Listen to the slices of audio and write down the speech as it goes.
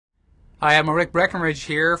Hi, I'm Rick Breckenridge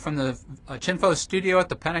here from the Chinfo studio at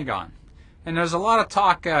the Pentagon. And there's a lot of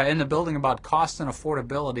talk in the building about cost and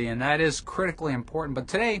affordability, and that is critically important. But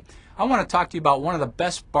today, I want to talk to you about one of the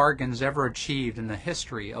best bargains ever achieved in the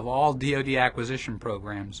history of all DoD acquisition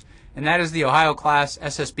programs, and that is the Ohio-class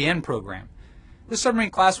SSBN program. This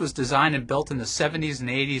submarine class was designed and built in the 70s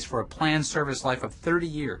and 80s for a planned service life of 30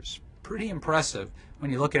 years. Pretty impressive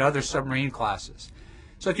when you look at other submarine classes.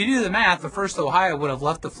 So if you do the math, the first Ohio would have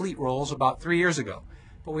left the fleet rolls about 3 years ago.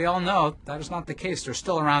 But we all know that is not the case. They're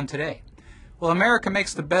still around today. Well, America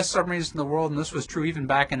makes the best submarines in the world, and this was true even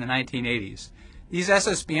back in the 1980s. These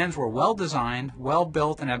SSBNs were well designed, well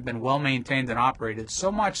built, and have been well maintained and operated,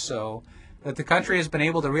 so much so that the country has been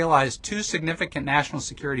able to realize two significant national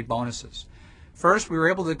security bonuses. First, we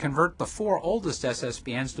were able to convert the 4 oldest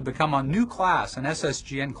SSBNs to become a new class, an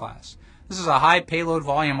SSGN class. This is a high payload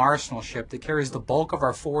volume arsenal ship that carries the bulk of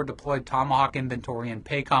our forward deployed Tomahawk inventory in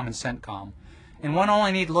PACOM and CENTCOM. And one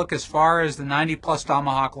only need look as far as the 90-plus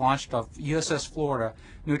Tomahawk launched off USS Florida,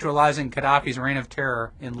 neutralizing Gaddafi's reign of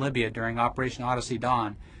terror in Libya during Operation Odyssey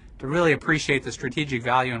Dawn, to really appreciate the strategic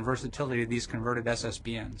value and versatility of these converted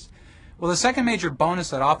SSBNs. Well, the second major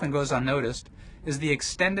bonus that often goes unnoticed is the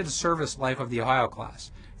extended service life of the Ohio class,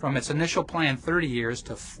 from its initial planned 30 years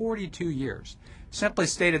to 42 years. Simply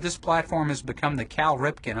stated, this platform has become the Cal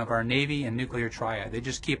Ripken of our Navy and nuclear triad. They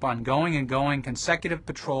just keep on going and going, consecutive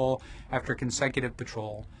patrol after consecutive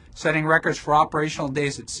patrol, setting records for operational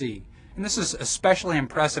days at sea. And this is especially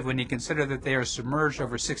impressive when you consider that they are submerged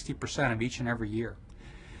over 60% of each and every year.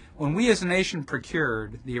 When we as a nation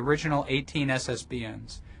procured the original 18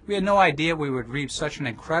 SSBNs, we had no idea we would reap such an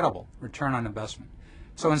incredible return on investment.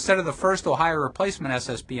 So instead of the first Ohio replacement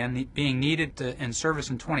SSBN being needed in service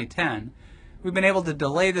in 2010, we've been able to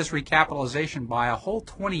delay this recapitalization by a whole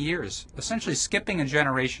 20 years, essentially skipping a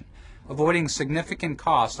generation, avoiding significant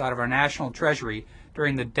costs out of our national treasury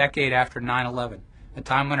during the decade after 9/11, a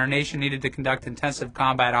time when our nation needed to conduct intensive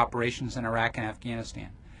combat operations in Iraq and Afghanistan.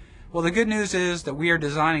 Well, the good news is that we are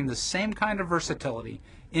designing the same kind of versatility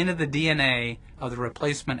into the DNA of the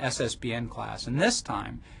replacement SSBN class, and this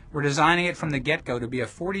time we're designing it from the get-go to be a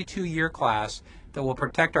 42-year class that will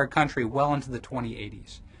protect our country well into the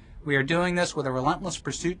 2080s. We are doing this with a relentless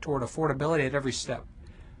pursuit toward affordability at every step.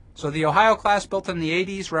 So the Ohio class, built in the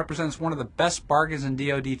 80s, represents one of the best bargains in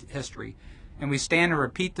DoD history, and we stand to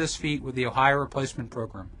repeat this feat with the Ohio replacement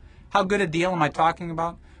program. How good a deal am I talking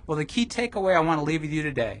about? Well, the key takeaway I want to leave with you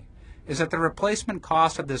today is that the replacement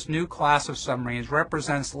cost of this new class of submarines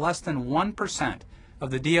represents less than 1%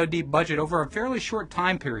 of the DoD budget over a fairly short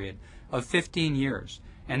time period of 15 years.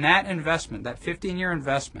 And that investment, that 15-year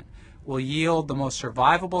investment, will yield the most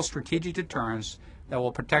survivable strategic deterrence that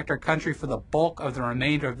will protect our country for the bulk of the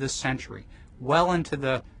remainder of this century, well into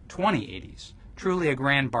the 2080s. Truly a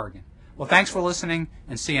grand bargain. Well, thanks for listening,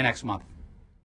 and see you next month.